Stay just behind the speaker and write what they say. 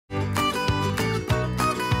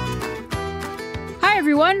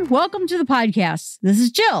everyone. Welcome to the podcast. This is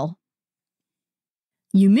Jill.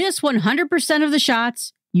 You miss 100% of the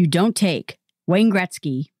shots you don't take. Wayne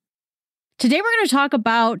Gretzky. Today we're going to talk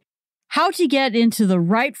about how to get into the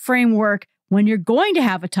right framework when you're going to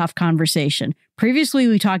have a tough conversation. Previously,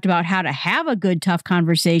 we talked about how to have a good, tough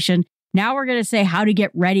conversation. Now we're going to say how to get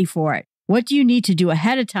ready for it. What do you need to do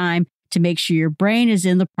ahead of time to make sure your brain is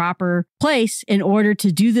in the proper place in order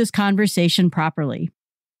to do this conversation properly?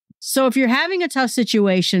 So if you're having a tough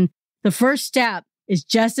situation, the first step is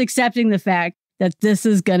just accepting the fact that this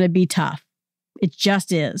is going to be tough. It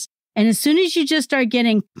just is. And as soon as you just start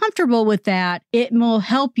getting comfortable with that, it will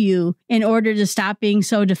help you in order to stop being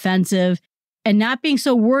so defensive and not being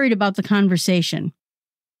so worried about the conversation.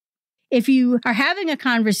 If you are having a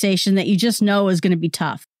conversation that you just know is going to be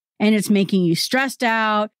tough and it's making you stressed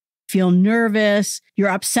out, feel nervous, you're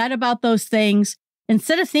upset about those things,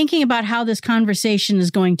 instead of thinking about how this conversation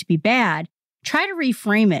is going to be bad, try to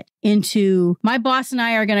reframe it into, my boss and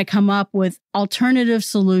I are going to come up with alternative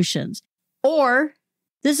solutions. Or,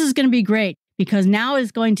 this is going to be great because now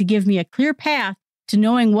it's going to give me a clear path to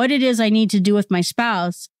knowing what it is I need to do with my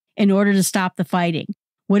spouse in order to stop the fighting.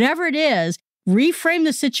 Whatever it is, reframe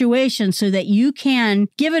the situation so that you can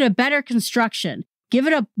give it a better construction, give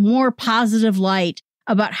it a more positive light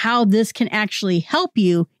about how this can actually help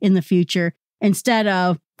you in the future, instead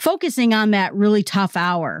of focusing on that really tough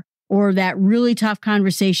hour or that really tough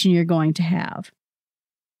conversation you're going to have.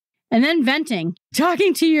 And then venting,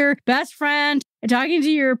 talking to your best friend, talking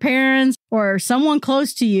to your parents or someone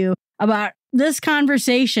close to you about this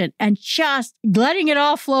conversation and just letting it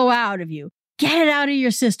all flow out of you. Get it out of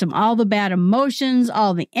your system. All the bad emotions,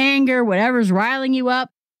 all the anger, whatever's riling you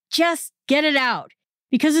up, just get it out.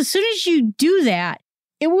 Because as soon as you do that,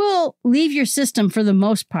 it will leave your system for the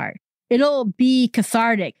most part. It'll be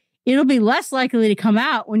cathartic. It'll be less likely to come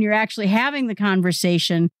out when you're actually having the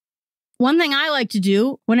conversation. One thing I like to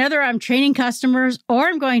do whenever I'm training customers or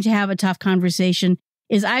I'm going to have a tough conversation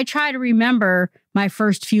is I try to remember my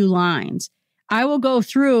first few lines. I will go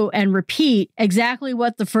through and repeat exactly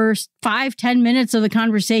what the first 5-10 minutes of the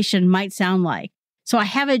conversation might sound like. So I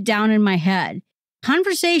have it down in my head.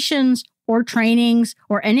 Conversations or trainings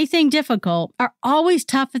or anything difficult are always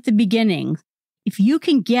tough at the beginning. If you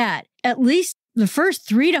can get at least the first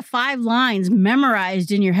 3 to 5 lines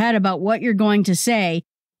memorized in your head about what you're going to say,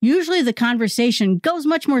 usually the conversation goes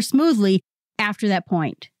much more smoothly after that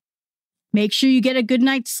point. Make sure you get a good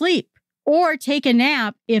night's sleep or take a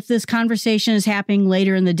nap if this conversation is happening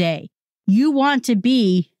later in the day. You want to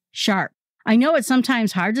be sharp. I know it's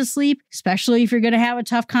sometimes hard to sleep, especially if you're going to have a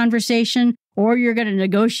tough conversation or you're going to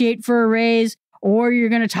negotiate for a raise or you're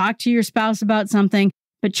going to talk to your spouse about something,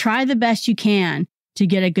 but try the best you can to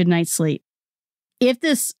get a good night's sleep. If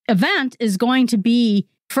this event is going to be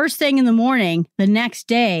first thing in the morning, the next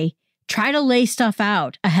day, try to lay stuff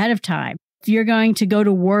out ahead of time. If you're going to go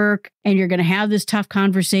to work and you're going to have this tough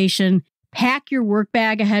conversation, pack your work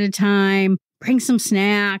bag ahead of time, bring some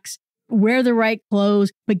snacks, wear the right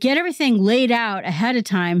clothes, but get everything laid out ahead of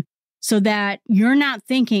time so that you're not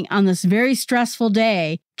thinking on this very stressful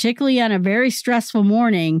day, particularly on a very stressful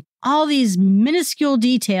morning, all these minuscule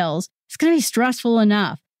details. It's going to be stressful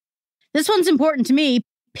enough. This one's important to me.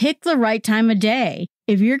 Pick the right time of day.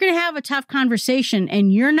 If you're going to have a tough conversation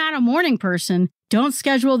and you're not a morning person, don't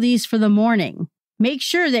schedule these for the morning. Make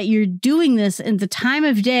sure that you're doing this in the time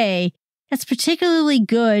of day that's particularly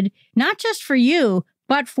good, not just for you,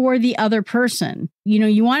 but for the other person.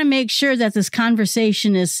 You want to make sure that this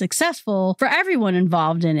conversation is successful for everyone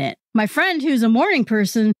involved in it. My friend who's a morning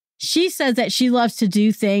person, she says that she loves to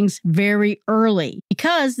do things very early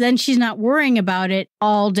because then she's not worrying about it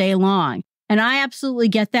all day long. And I absolutely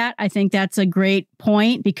get that. I think that's a great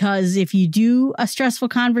point because if you do a stressful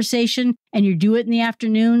conversation and you do it in the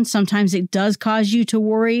afternoon, sometimes it does cause you to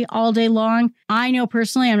worry all day long. I know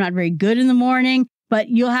personally I'm not very good in the morning, but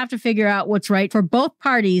you'll have to figure out what's right for both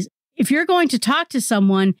parties. If you're going to talk to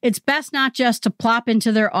someone, it's best not just to plop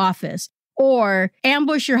into their office or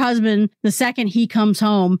ambush your husband the second he comes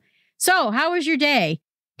home. So, how was your day?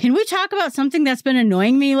 Can we talk about something that's been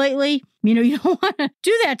annoying me lately? You don't want to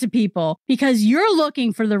do that to people because you're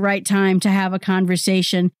looking for the right time to have a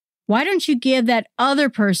conversation. Why don't you give that other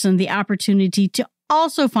person the opportunity to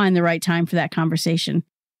also find the right time for that conversation?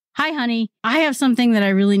 Hi, honey. I have something that I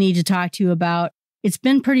really need to talk to you about. It's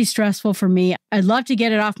been pretty stressful for me. I'd love to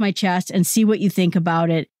get it off my chest and see what you think about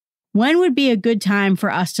it. When would be a good time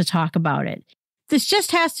for us to talk about it? This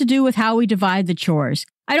just has to do with how we divide the chores.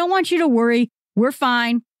 I don't want you to worry. We're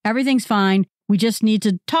fine. Everything's fine. We just need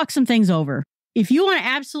to talk some things over. If you want to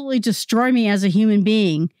absolutely destroy me as a human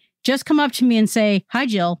being, just come up to me and say, "Hi,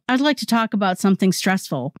 Jill, I'd like to talk about something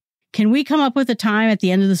stressful. Can we come up with a time at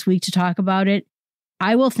the end of this week to talk about it?"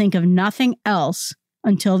 I will think of nothing else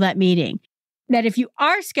until that meeting. That if you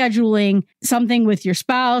are scheduling something with your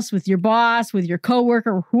spouse, with your boss, with your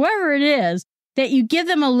coworker, whoever it is, that you give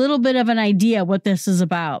them a little bit of an idea what this is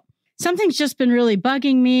about. Something's just been really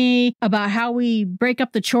bugging me about how we break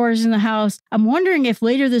up the chores in the house. I'm wondering if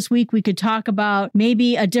later this week we could talk about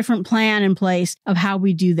maybe a different plan in place of how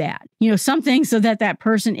we do that. Something so that that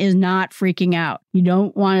person is not freaking out. You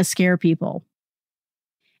don't want to scare people.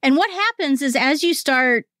 And what happens is as you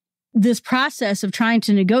start this process of trying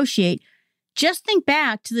to negotiate, just think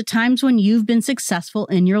back to the times when you've been successful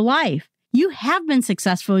in your life. You have been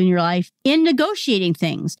successful in your life in negotiating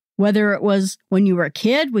things, whether it was when you were a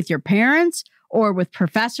kid with your parents or with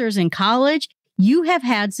professors in college. You have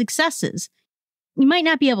had successes. You might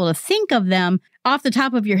not be able to think of them off the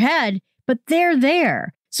top of your head, but they're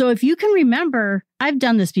there. So if you can remember, I've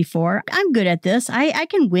done this before. I'm good at this. I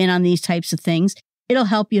can win on these types of things. It'll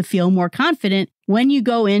help you feel more confident when you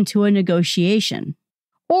go into a negotiation.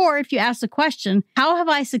 Or if you ask the question, how have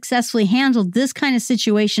I successfully handled this kind of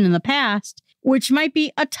situation in the past, which might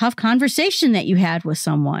be a tough conversation that you had with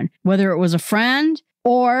someone, whether it was a friend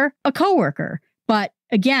or a coworker. But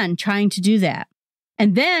again, trying to do that.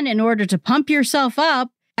 And then in order to pump yourself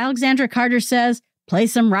up, Alexandra Carter says, play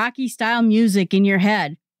some Rocky style music in your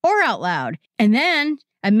head or out loud. And then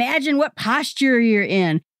imagine what posture you're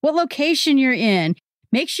in, what location you're in.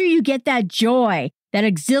 Make sure you get that joy, that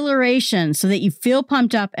exhilaration so that you feel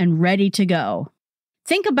pumped up and ready to go.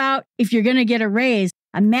 Think about if you're going to get a raise,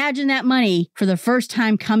 imagine that money for the first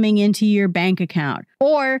time coming into your bank account.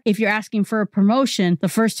 Or if you're asking for a promotion, the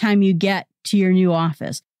first time you get to your new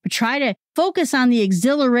office. But try to focus on the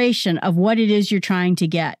exhilaration of what it is you're trying to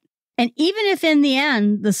get. And even if in the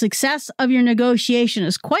end, the success of your negotiation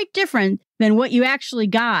is quite different than what you actually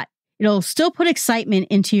got, it'll still put excitement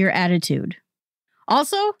into your attitude.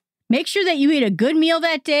 Also, make sure that you eat a good meal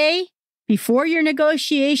that day before your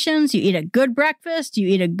negotiations. You eat a good breakfast, you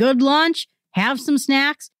eat a good lunch, have some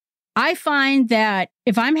snacks. I find that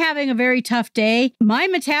if I'm having a very tough day, my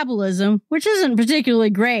metabolism, which isn't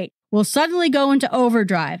particularly great, will suddenly go into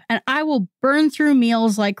overdrive and I will burn through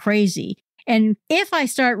meals like crazy. And if I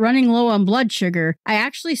start running low on blood sugar, I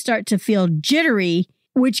actually start to feel jittery,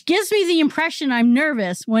 which gives me the impression I'm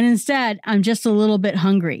nervous when instead I'm just a little bit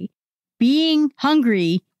hungry. Being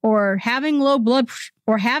hungry or having low blood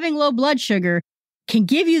sugar can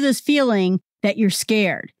give you this feeling that you're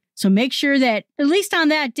scared. So make sure that at least on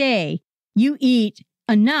that day, you eat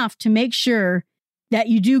enough to make sure that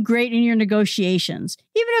you do great in your negotiations,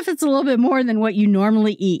 even if it's a little bit more than what you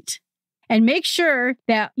normally eat. And make sure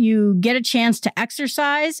that you get a chance to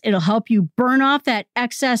exercise. It'll help you burn off that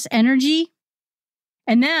excess energy.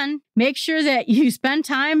 And then make sure that you spend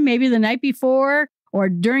time maybe the night before or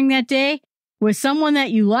during that day with someone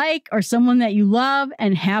that you like or someone that you love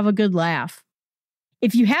and have a good laugh.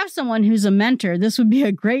 If you have someone who's a mentor, this would be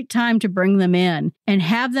a great time to bring them in and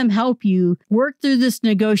have them help you work through this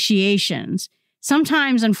negotiations.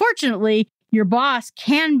 Sometimes, unfortunately, your boss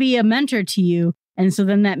can be a mentor to you, and so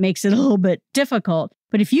then that makes it a little bit difficult.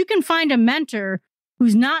 But if you can find a mentor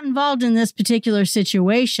who's not involved in this particular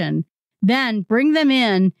situation, then bring them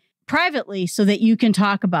in privately so that you can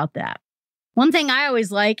talk about that. One thing I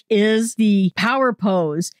always like is the power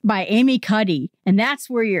pose by Amy Cuddy. And that's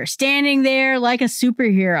where you're standing there like a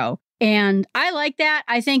superhero. And I like that.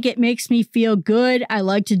 I think it makes me feel good. I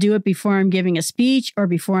like to do it before I'm giving a speech or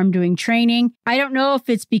before I'm doing training. I don't know if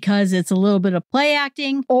it's because it's a little bit of play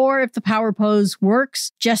acting or if the power pose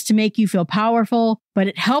works just to make you feel powerful, but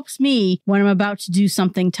it helps me when I'm about to do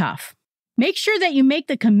something tough. Make sure that you make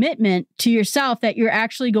the commitment to yourself that you're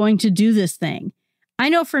actually going to do this thing. I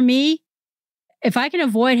know for me, if I can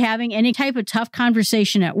avoid having any type of tough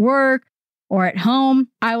conversation at work or at home,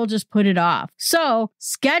 I will just put it off. So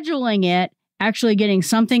scheduling it, actually getting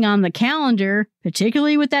something on the calendar,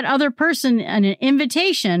 particularly with that other person and an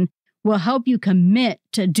invitation, will help you commit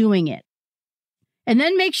to doing it. And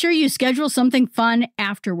then make sure you schedule something fun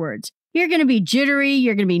afterwards. You're going to be jittery.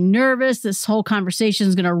 You're going to be nervous. This whole conversation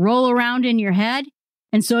is going to roll around in your head.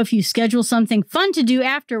 And so if you schedule something fun to do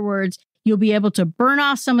afterwards, you'll be able to burn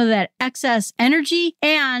off some of that excess energy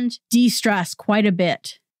and de-stress quite a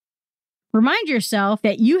bit. Remind yourself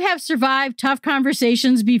that you have survived tough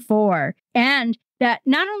conversations before, and that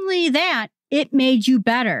not only that, it made you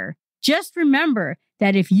better. Just remember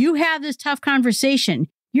that if you have this tough conversation,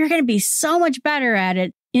 you're going to be so much better at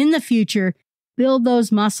it in the future. Build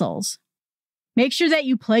those muscles. Make sure that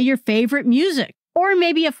you play your favorite music or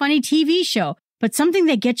maybe a funny TV show, but something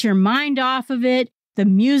that gets your mind off of it, The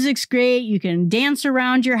music's great. You can dance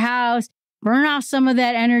around your house, burn off some of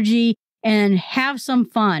that energy, and have some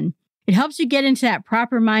fun. It helps you get into that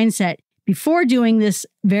proper mindset before doing this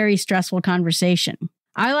very stressful conversation.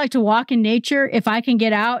 I like to walk in nature. If I can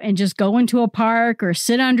get out and just go into a park or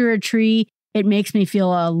sit under a tree, it makes me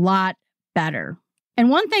feel a lot better. And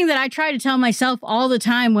one thing that I try to tell myself all the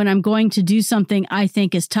time when I'm going to do something I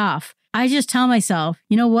think is tough, I just tell myself,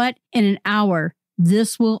 you know what? In an hour,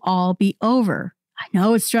 this will all be over. I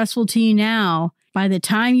know it's stressful to you now. By the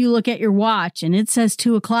time you look at your watch and it says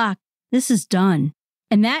 2:00, this is done.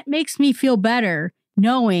 And that makes me feel better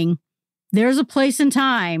knowing there's a place and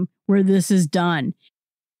time where this is done.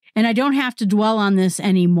 And I don't have to dwell on this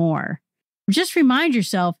anymore. Just remind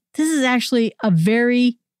yourself, this is actually a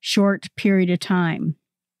very short period of time.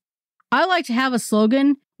 I like to have a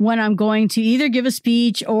slogan when I'm going to either give a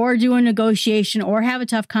speech or do a negotiation or have a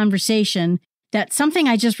tough conversation. That's something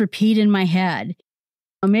I just repeat in my head.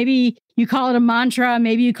 Maybe you call it a mantra,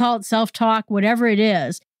 maybe you call it self-talk, whatever it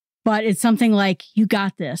is. But it's something like, you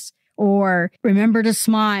got this, or remember to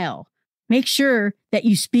smile. Make sure that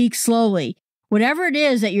you speak slowly. Whatever it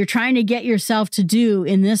is that you're trying to get yourself to do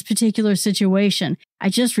in this particular situation, I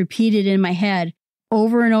just repeat it in my head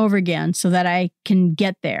over and over again so that I can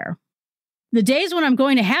get there. The days when I'm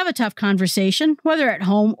going to have a tough conversation, whether at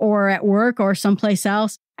home or at work or someplace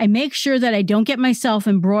else, I make sure that I don't get myself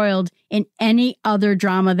embroiled in any other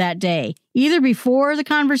drama that day, either before the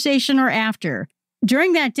conversation or after.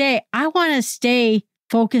 During that day, I want to stay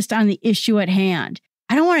focused on the issue at hand.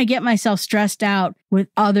 I don't want to get myself stressed out with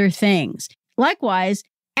other things. Likewise,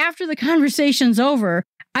 after the conversation's over,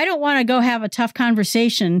 I don't want to go have a tough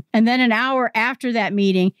conversation and then an hour after that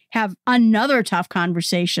meeting have another tough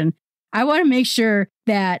conversation. I want to make sure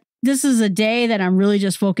that this is a day that I'm really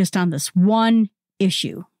just focused on this one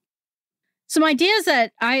issue. Some ideas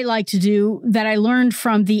that I like to do that I learned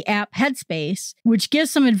from the app Headspace, which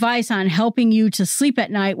gives some advice on helping you to sleep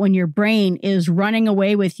at night when your brain is running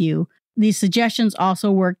away with you. These suggestions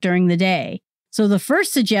also work during the day. So the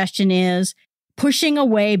first suggestion is pushing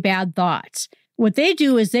away bad thoughts. What they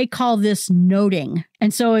do is they call this noting.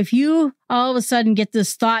 And so if you all of a sudden get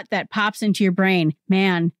this thought that pops into your brain,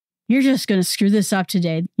 man, you're just going to screw this up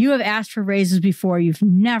today. You have asked for raises before. You've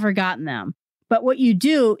never gotten them. But what you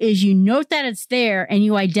do is you note that it's there and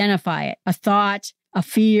you identify it. A thought, a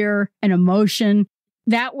fear, an emotion.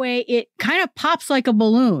 That way it kind of pops like a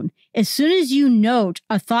balloon. As soon as you note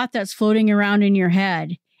a thought that's floating around in your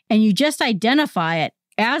head and you just identify it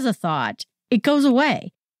as a thought, it goes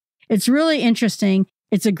away. It's really interesting.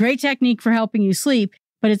 It's a great technique for helping you sleep,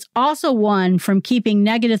 but it's also one from keeping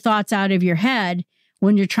negative thoughts out of your head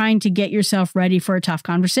when you're trying to get yourself ready for a tough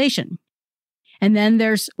conversation. And then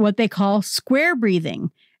there's what they call square breathing.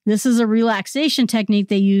 This is a relaxation technique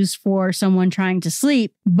they use for someone trying to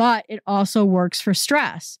sleep, but it also works for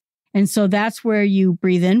stress. And so that's where you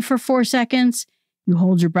breathe in for 4 seconds, you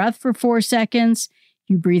hold your breath for 4 seconds,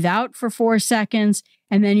 you breathe out for 4 seconds,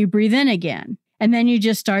 and then you breathe in again. And then you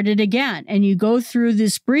just start it again. And you go through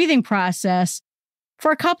this breathing process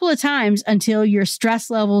for a couple of times until your stress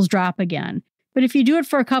levels drop again. But if you do it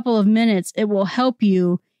for a couple of minutes, it will help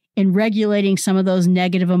you in regulating some of those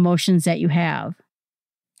negative emotions that you have.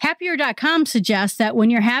 Happier.com suggests that when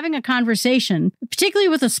you're having a conversation, particularly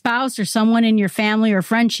with a spouse or someone in your family or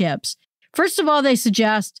friendships, first of all, they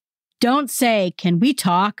suggest don't say, "Can we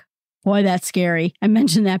talk?" Boy, that's scary. I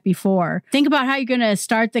mentioned that before. Think about how you're going to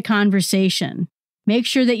start the conversation. Make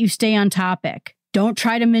sure that you stay on topic. Don't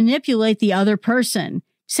try to manipulate the other person,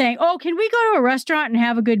 saying, "Oh, can we go to a restaurant and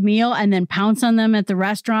have a good meal?" and then pounce on them at the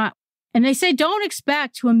restaurant. And they say, don't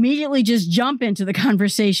expect to immediately just jump into the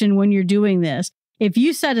conversation when you're doing this. If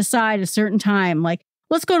you set aside a certain time, like,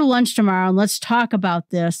 let's go to lunch tomorrow and let's talk about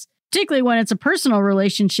this, particularly when it's a personal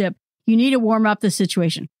relationship, you need to warm up the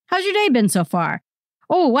situation. How's your day been so far?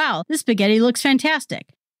 Oh, wow, this spaghetti looks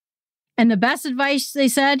fantastic. And the best advice, they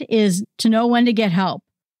said, is to know when to get help.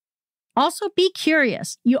 Also, be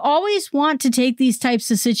curious. You always want to take these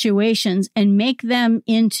types of situations and make them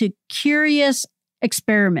into curious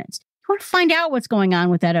experiments. You want to find out what's going on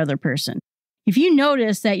with that other person. If you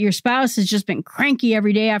notice that your spouse has just been cranky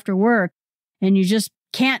every day after work and you just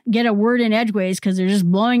can't get a word in edgeways because they're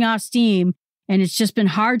just blowing off steam and it's just been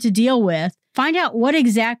hard to deal with, find out what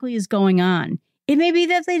exactly is going on. It may be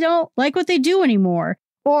that they don't like what they do anymore,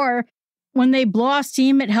 or when they blow off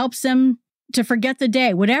steam, it helps them to forget the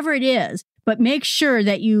day, whatever it is. But make sure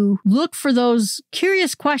that you look for those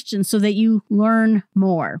curious questions so that you learn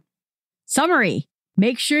more. Summary.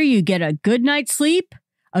 Make sure you get a good night's sleep,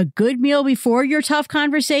 a good meal before your tough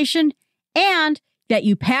conversation, and that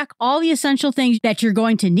you pack all the essential things that you're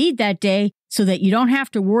going to need that day so that you don't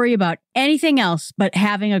have to worry about anything else but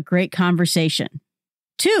having a great conversation.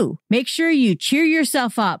 2, make sure you cheer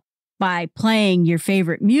yourself up by playing your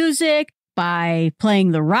favorite music, by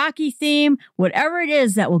playing the Rocky theme, whatever it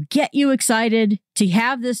is that will get you excited to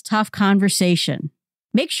have this tough conversation.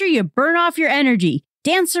 Make sure you burn off your energy,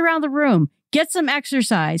 dance around the room, get some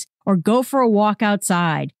exercise, or go for a walk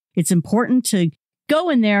outside. It's important to go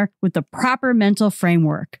in there with the proper mental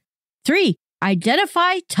framework. 3,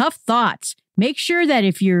 identify tough thoughts. Make sure that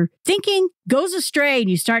if your thinking goes astray and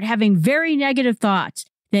you start having very negative thoughts,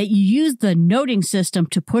 that you use the noting system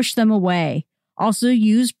to push them away. Also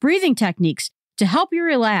use breathing techniques to help you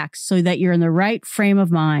relax so that you're in the right frame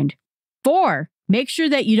of mind. 4, make sure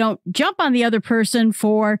that you don't jump on the other person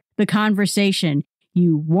for the conversation.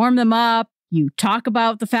 You warm them up, you talk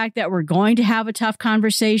about the fact that we're going to have a tough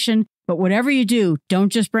conversation, but whatever you do,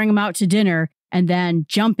 don't just bring them out to dinner and then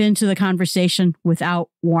jump into the conversation without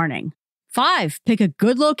warning. 5, pick a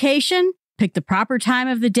good location, pick the proper time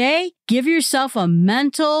of the day, give yourself a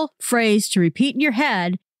mental phrase to repeat in your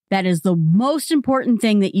head. That is the most important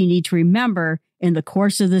thing that you need to remember in the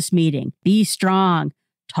course of this meeting. Be strong,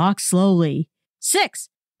 talk slowly. 6,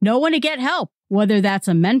 know when to get help, whether that's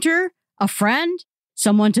a mentor, a friend,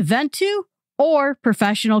 someone to vent to, or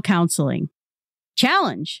professional counseling.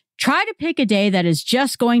 Challenge. Try to pick a day that is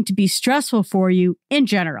just going to be stressful for you in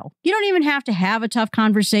general. You don't even have to have a tough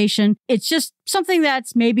conversation. It's just something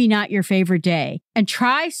that's maybe not your favorite day. And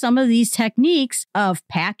try some of these techniques of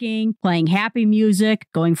packing, playing happy music,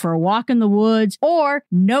 going for a walk in the woods, or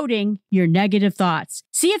noting your negative thoughts.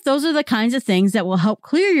 See if those are the kinds of things that will help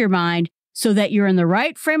clear your mind so that you're in the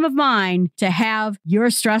right frame of mind to have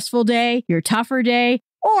your stressful day, your tougher day,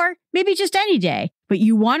 or maybe just any day. But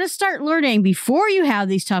you want to start learning before you have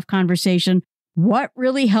these tough conversations what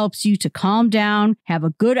really helps you to calm down, have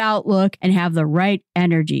a good outlook, and have the right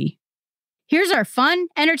energy. Here's our fun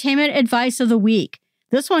entertainment advice of the week.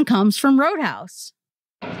 This one comes from Roadhouse.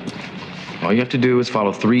 All you have to do is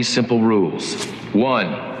follow 3 simple rules.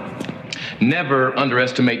 1, never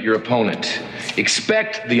underestimate your opponent.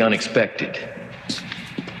 Expect the unexpected.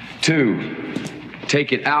 2,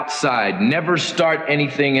 take it outside. Never start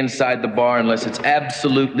anything inside the bar unless it's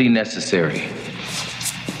absolutely necessary.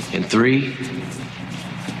 And 3,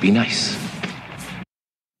 be nice.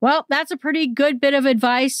 Well, that's a pretty good bit of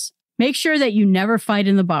advice. Make sure that you never fight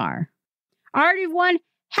in the bar. All right, everyone,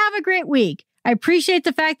 have a great week. I appreciate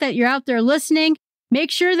the fact that you're out there listening. Make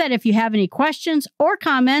sure that if you have any questions or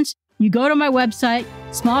comments, you go to my website,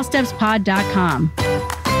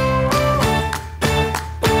 smallstepspod.com.